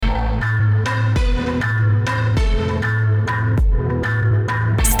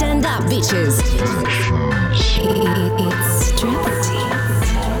Smashes. It's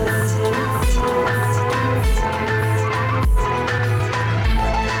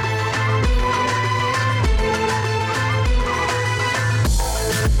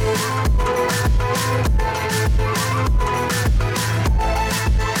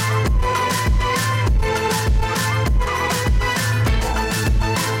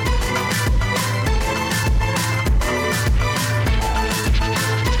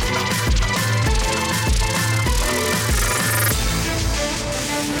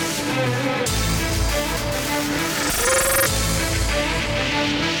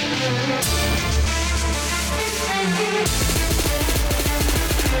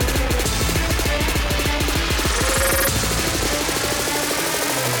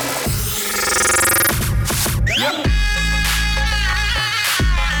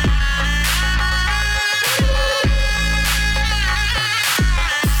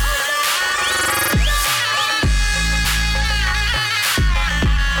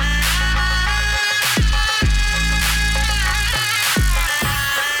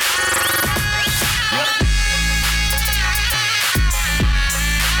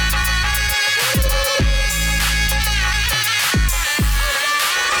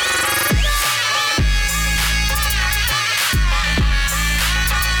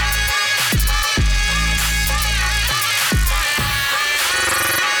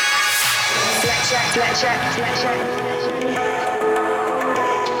Striptease.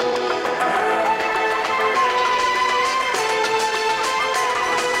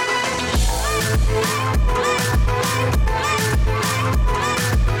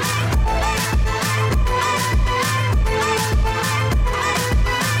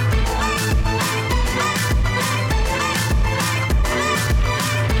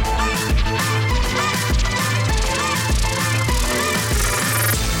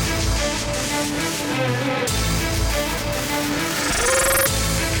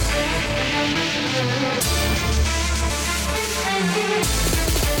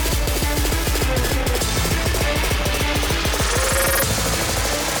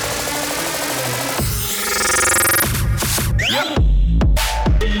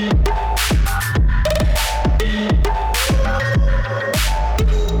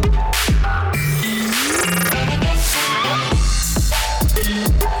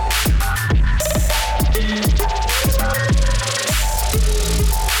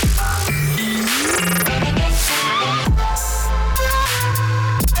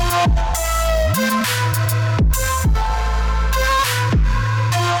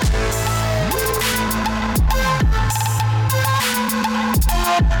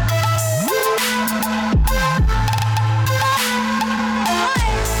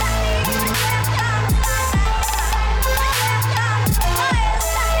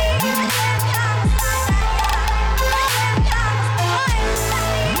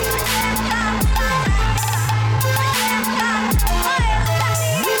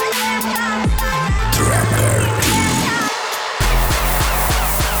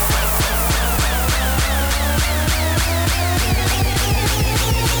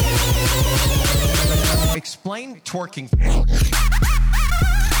 Explain twerking.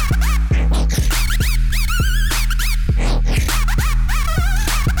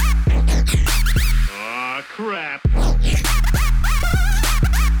 Aw, crap.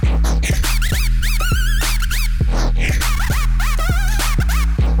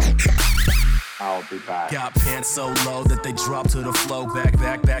 I'll be back. Got pants so low that they drop to the flow. Back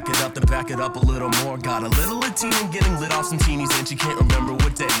it up, then back it up a little more. Got a little Latina getting lit off some teenies, and she can't remember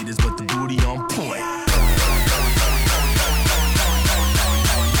what day it is, but the booty on point.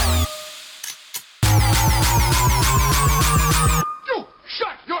 You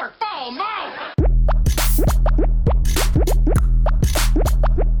shut your foul mouth!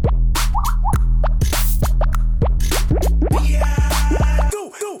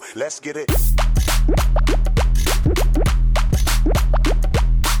 Let's get it.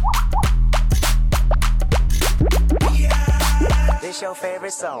 This your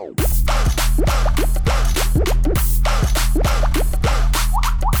favorite song.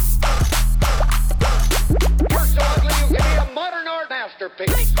 You're so ugly you can be a modern art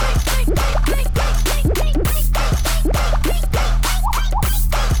masterpiece.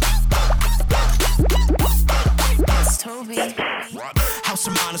 Toby. House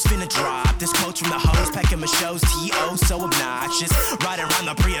of mine is finna drop. This coach from the hoes packing my shows. T.O. so obnoxious. Riding around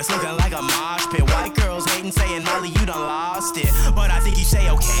the Prius looking like a mosh pit. White girls hating saying Molly you done lost it. But I think you say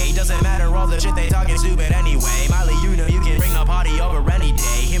okay. Doesn't matter all the shit they talking stupid anyway. Molly you know you can bring the party over any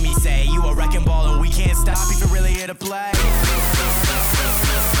day. Hear me say you a wrecking ball and we can't stop if you're really here to play.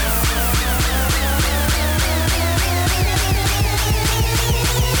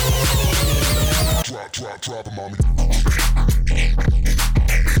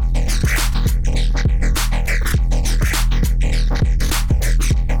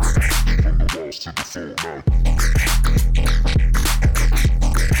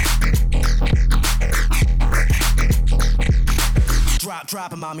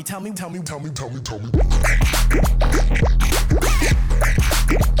 dropping, mommy. Tell me. People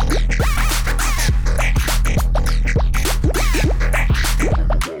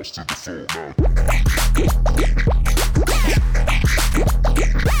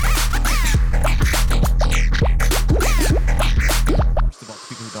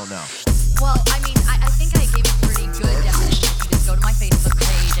who don't know. Well, I mean, I think I gave a pretty good definition. If you just go to my Facebook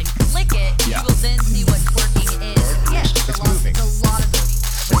page and click it, Yeah. you will then see what twerking is. Yeah, It's moving. It's a lot of booty.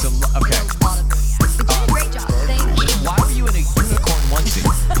 Okay. It's a lot of booty. But you did a great job. Thank you. Why were you in a unicorn onesie?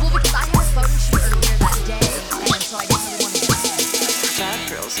 Well, because I had a photo shoot earlier that day, and so I didn't really want to do it. Bad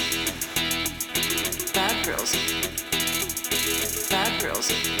girls. Bad girls. Bad girls.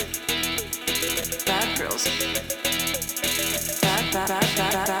 Bad girls. Bad girls. Bad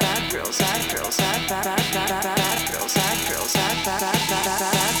girls. Bad girls. Bad girls.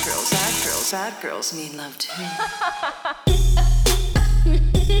 Bad girls. Bad girls need love too.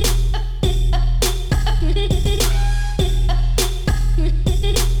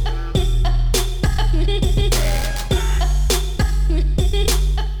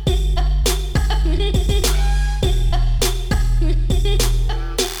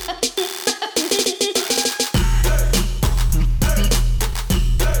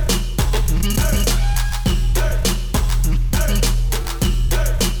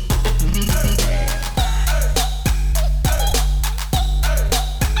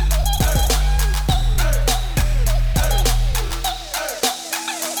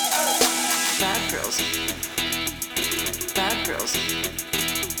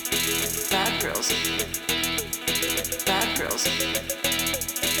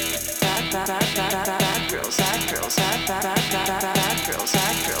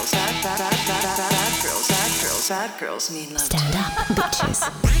 Bad girls need love. Stand up, bitches.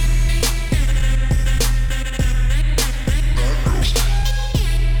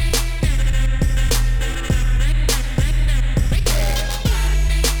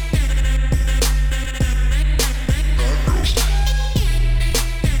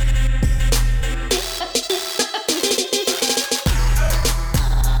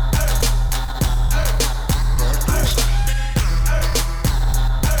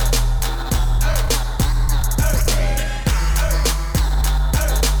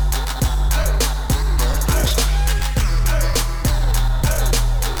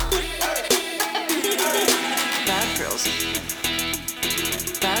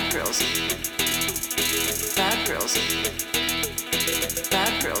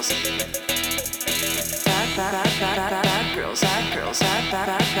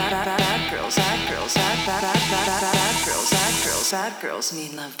 Bad girls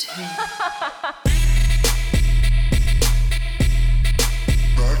need love too.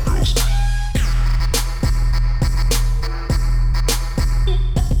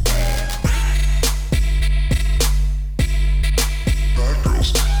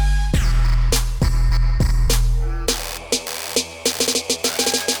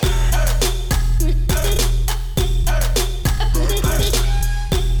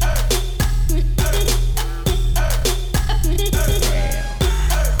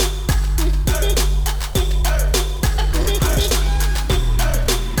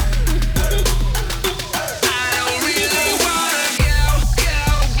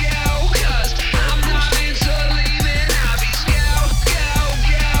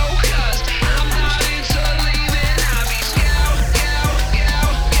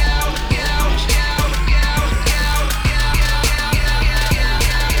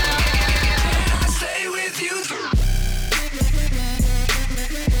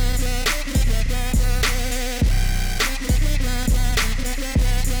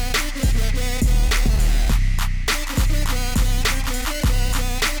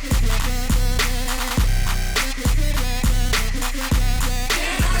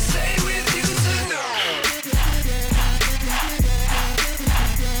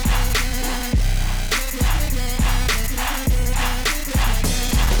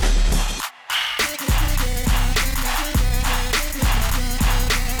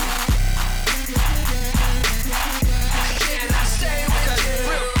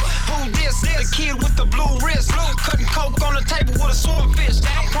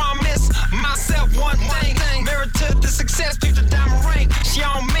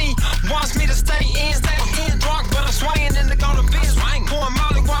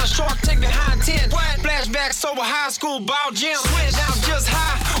 Over high school ball gym. Now just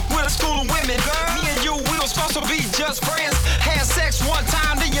high with a school of women. Me and you, we were supposed to be just friends. Had sex one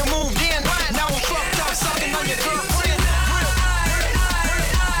time, then you moved in. Now we're fucked up, sucking on your girlfriend.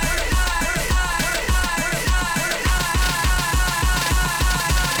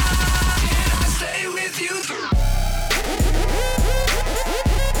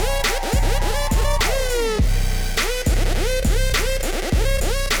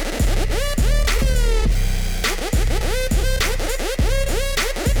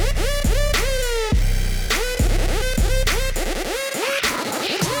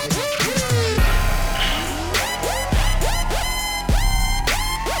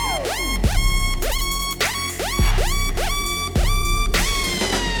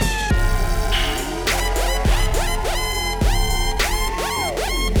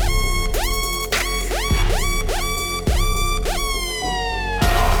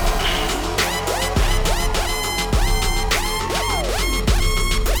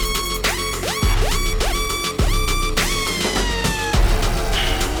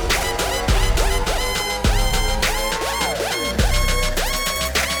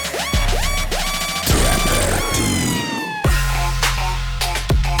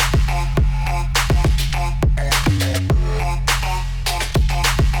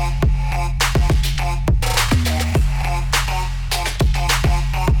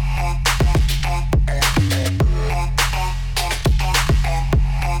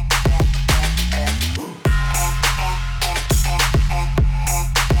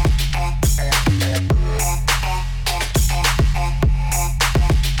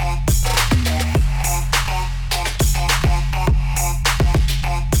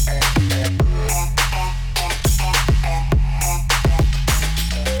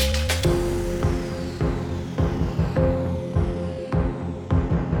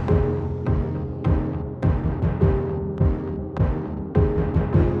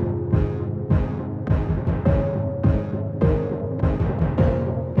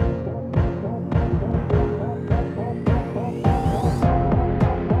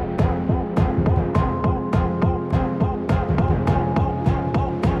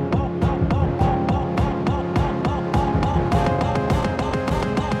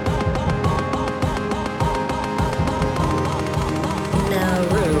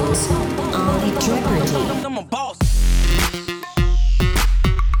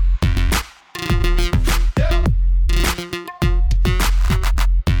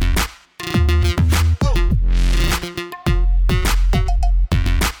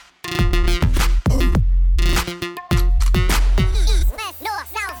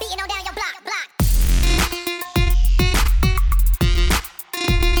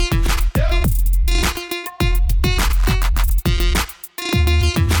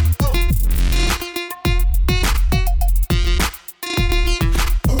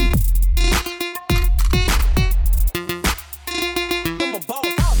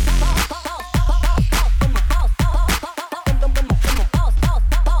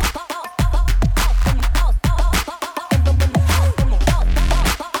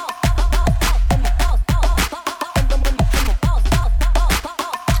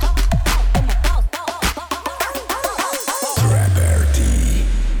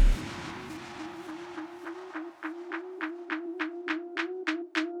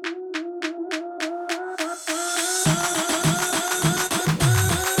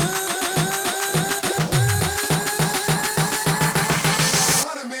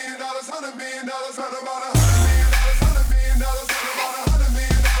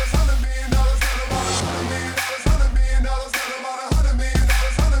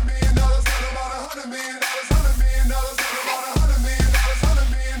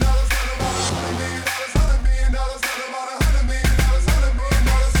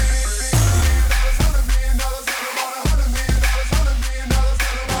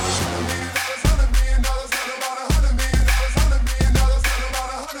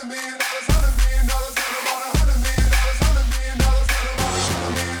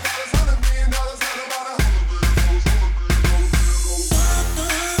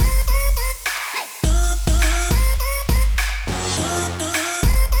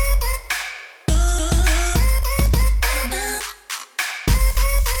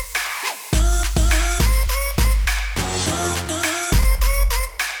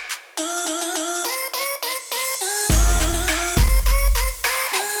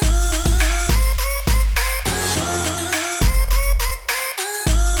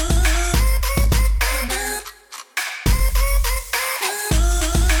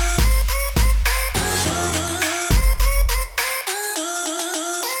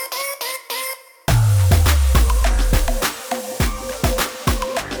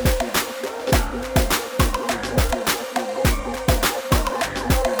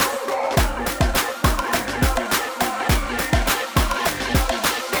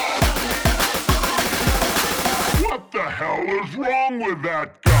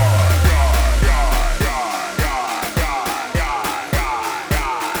 that guy?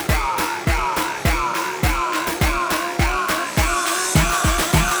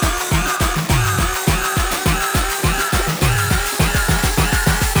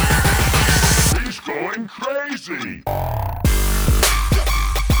 He's going crazy.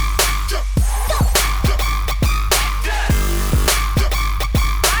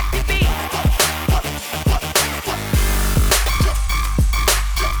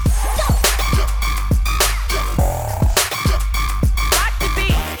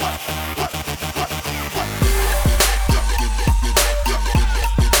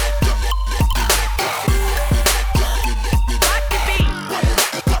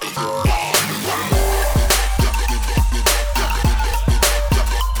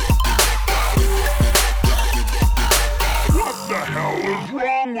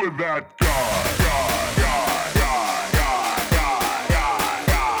 With that guy.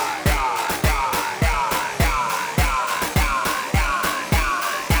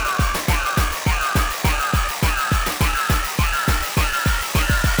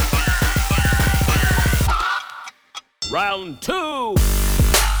 Round two.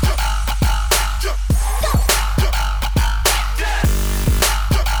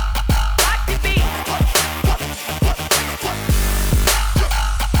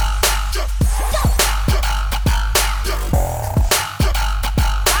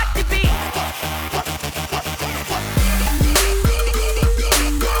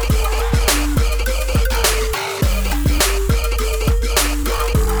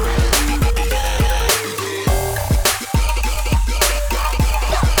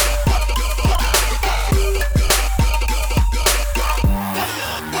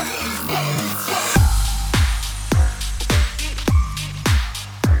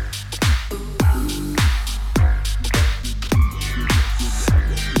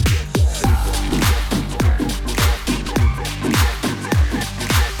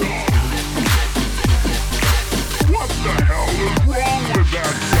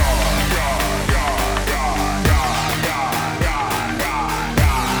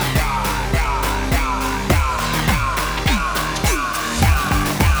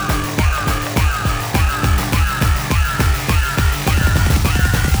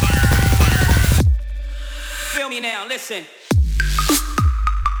 Now listen.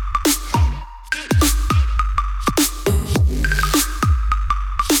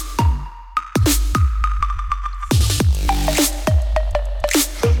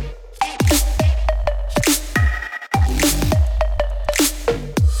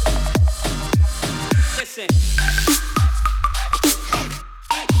 Listen.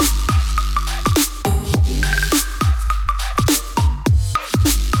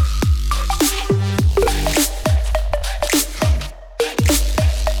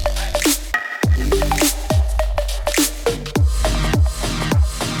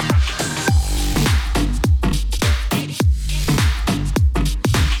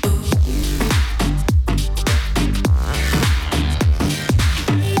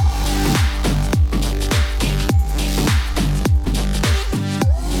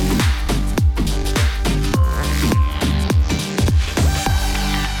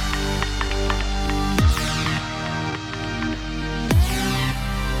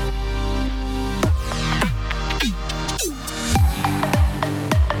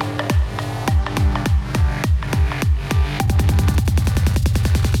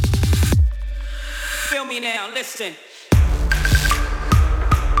 Feel me now, listen.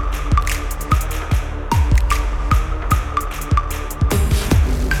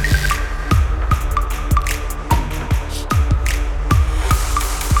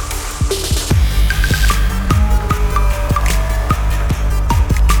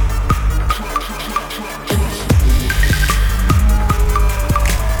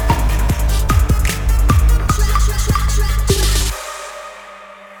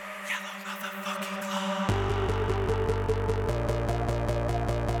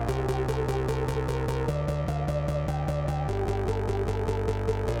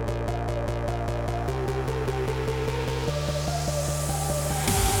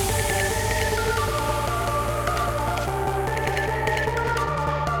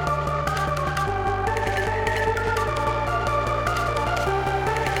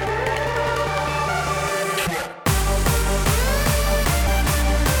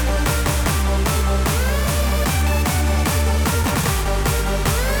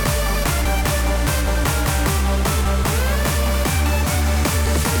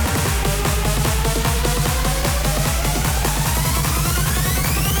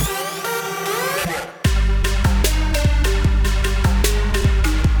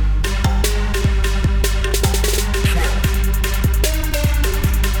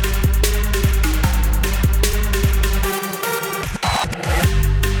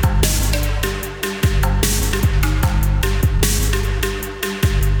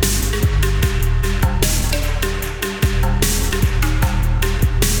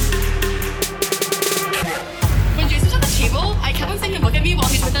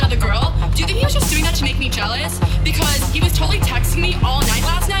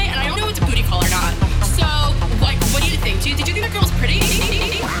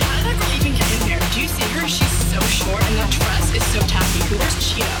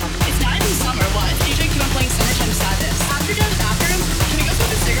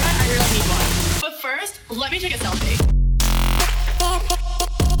 take a selfie.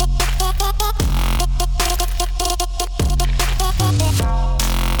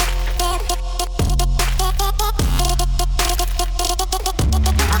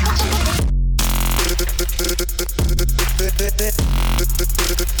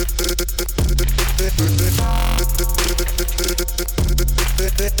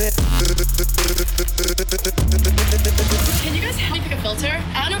 Can you guys help me pick a filter?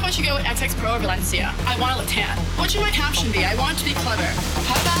 I don't know if I should go with XX Pro or Valencia. I want to look tan. What should my caption be? I want it to be clever.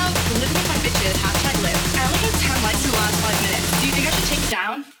 How about living with my bitches, #live. I only had 10 likes in the last 5 minutes. Do you think I should take it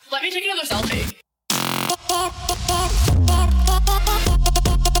down? Let me take another selfie.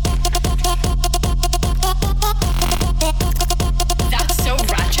 That's so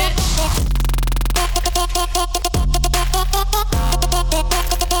ratchet.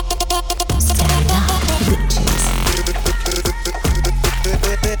 Stand up, bitches.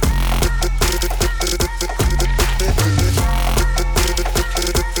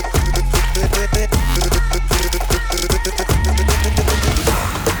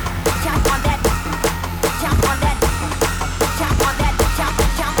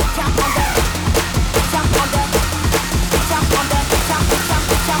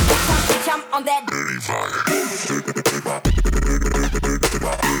 On that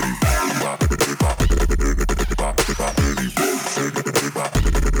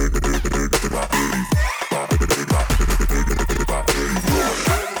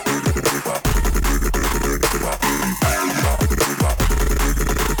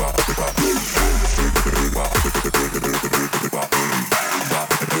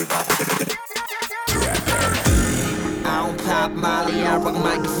Pop Molly, I rock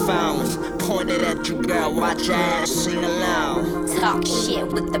microphones. Pointed at you, girl, watch your ass sing along. talk shit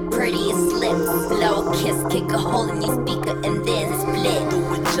with the prettiest lips. Blow a kiss, kick a hole in your speaker, and then split. Do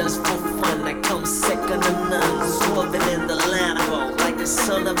it just for fun, I come second to none. Swerving in the Lambo like the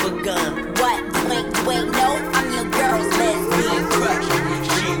son of a gun. What? Wait, no, I'm your girl's lesbian.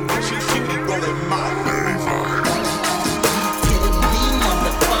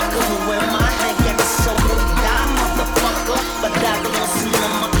 But I don't see no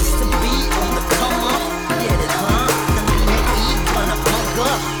monkeys to be on the come up. Get it, huh? Then we may eat on a bunk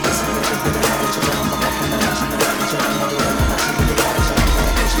up.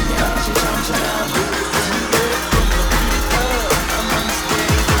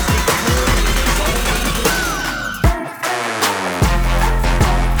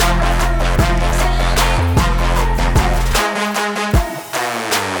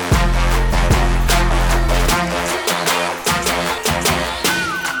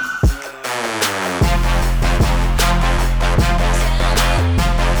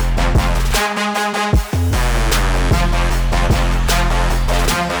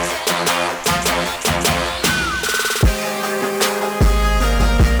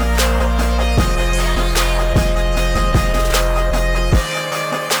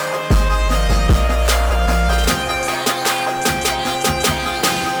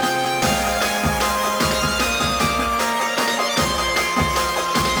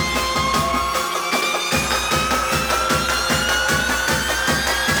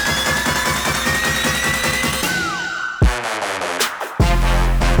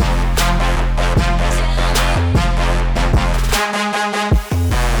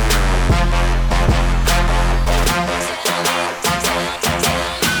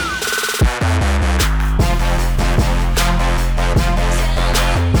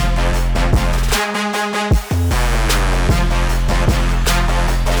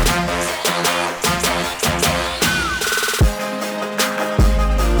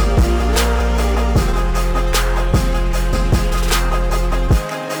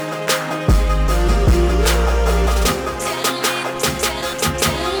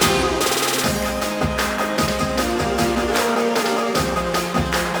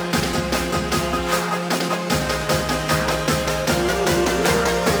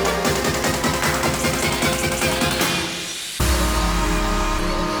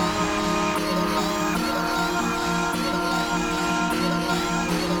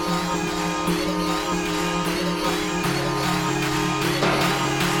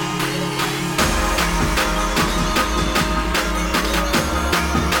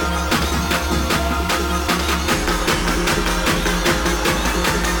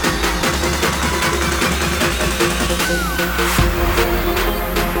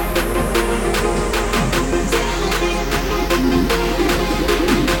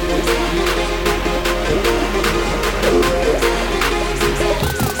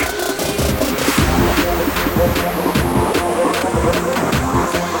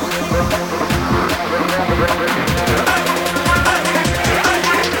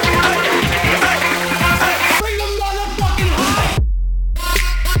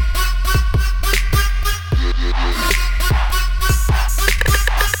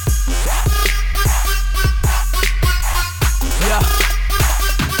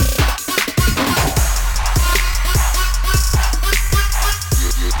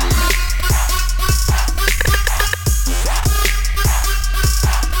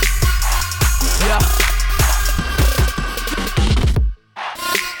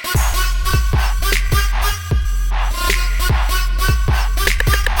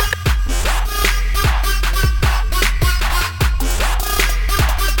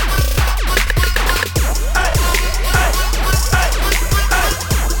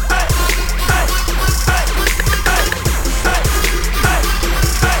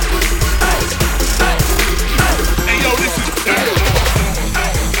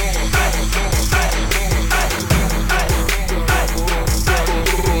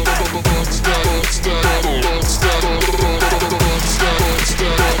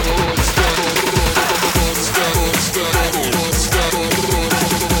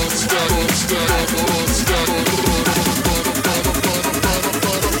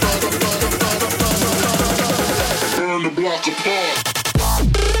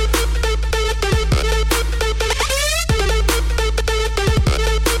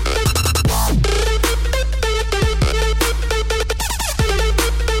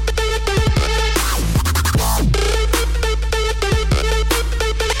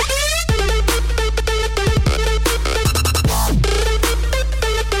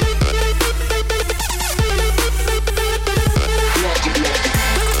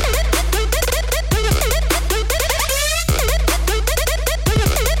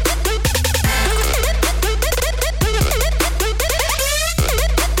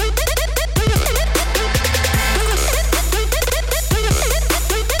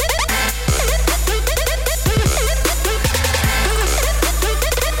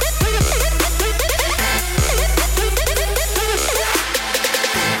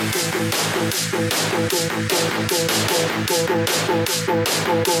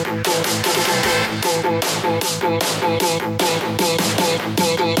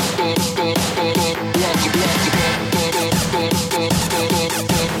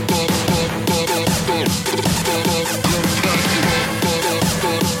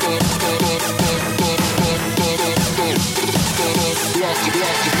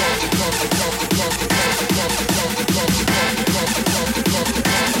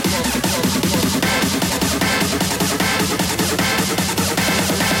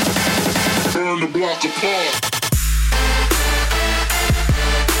 Burn the block apart.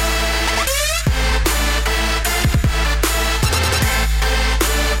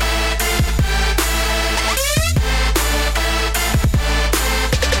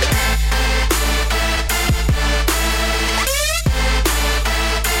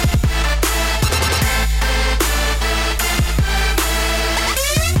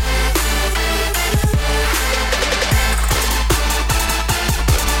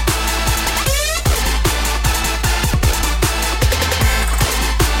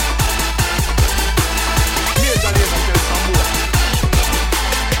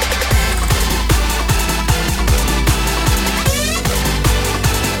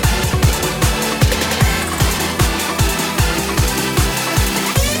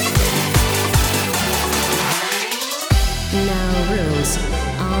 Now rules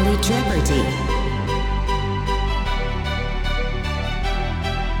Ollie Jeopardy.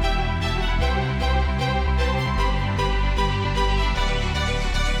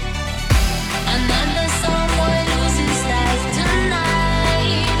 Another someone loses life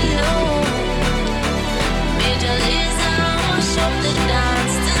tonight. No, Major Lazer will show the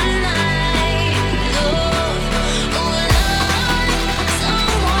dance tonight. No, oh Lord,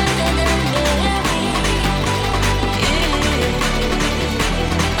 someone that they bury. Yeah.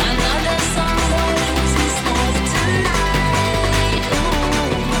 Another song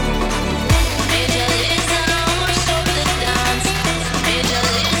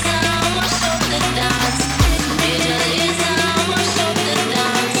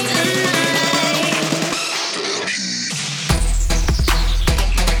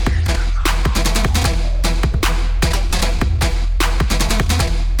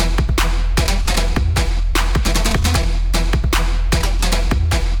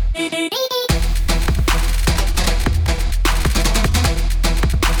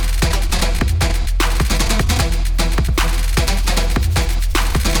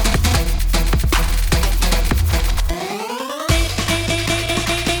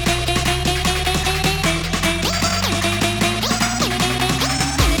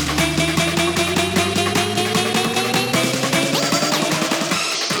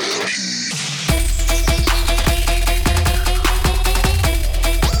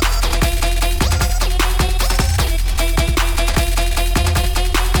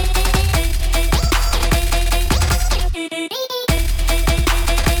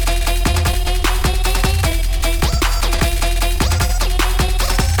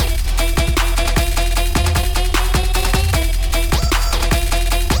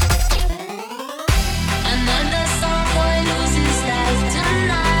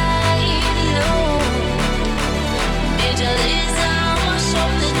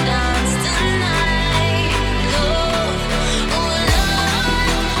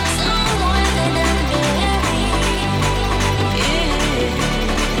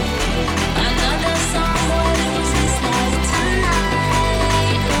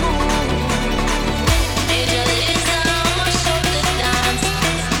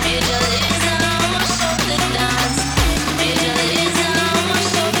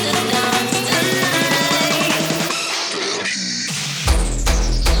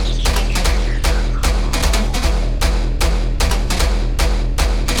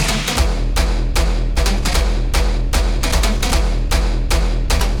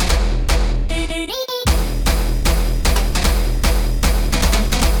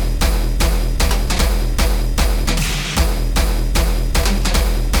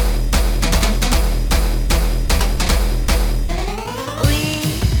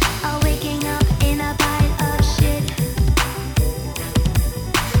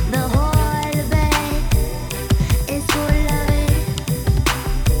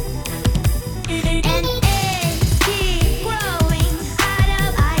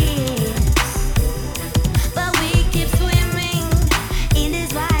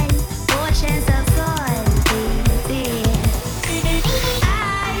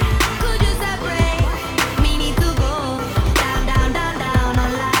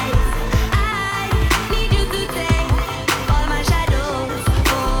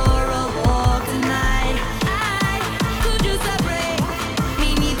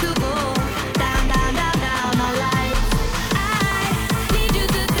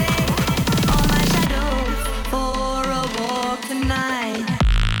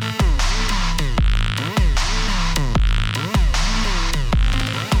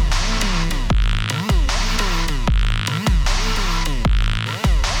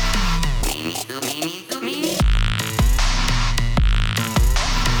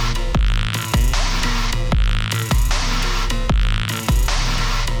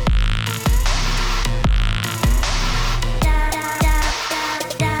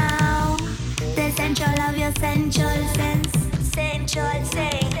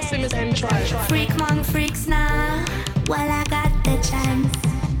Central. Freak among freaks now. Well, I got the chance.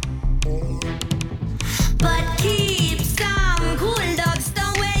 But keep some cool dogs,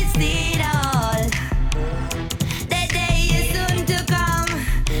 don't waste it all. The day is soon to come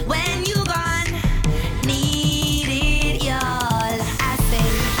when you gone. Need it, y'all. I say,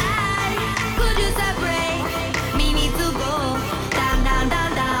 I could use a break. Me need to go down, down,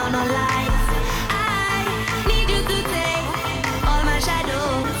 down, down on lights. I need you to take all my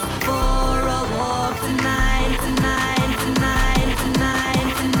shadows for a walk tonight, tonight, tonight, tonight,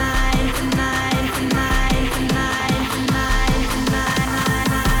 tonight, tonight, tonight, tonight, tonight, tonight.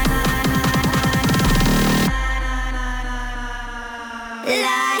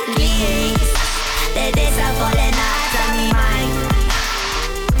 Like leaves, the days are falling out of my mind.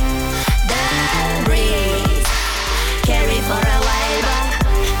 The breeze carry for a while, but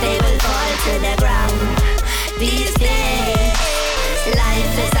they will fall to the ground. These days,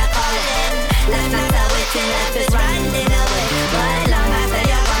 life is a calling. Life not a waiting, life is running away. But long after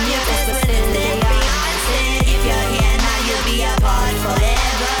you come, you best to still stay on. If you're here now, you'll be apart forever.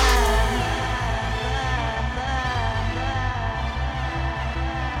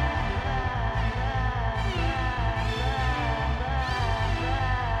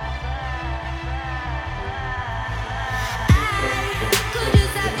 Could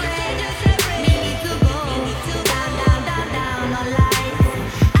use a break. Me need to go down, down, down, down on life.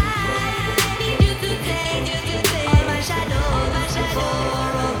 I need you to take all my shadows for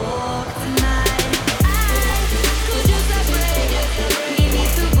a walk tonight. I could use a break. Me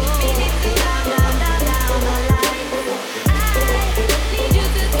need to go down, down, down, down on life. I need you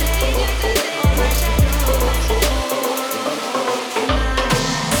to take all my shadows for a walk tonight.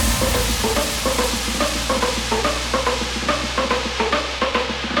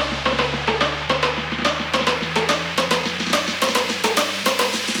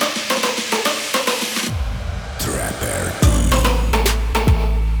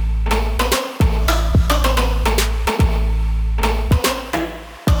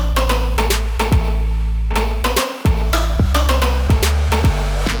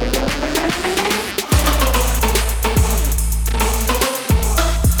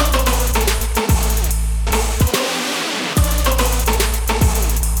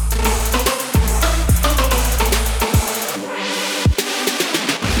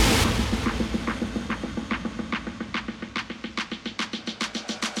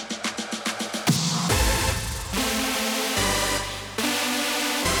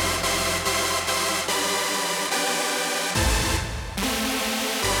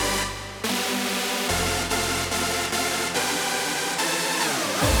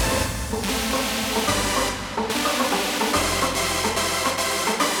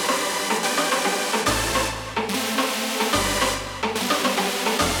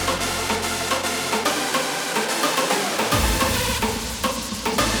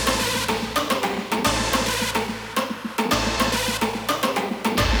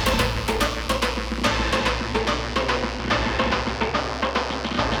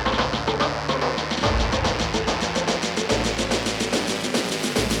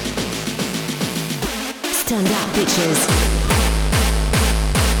 Stand up, bitches.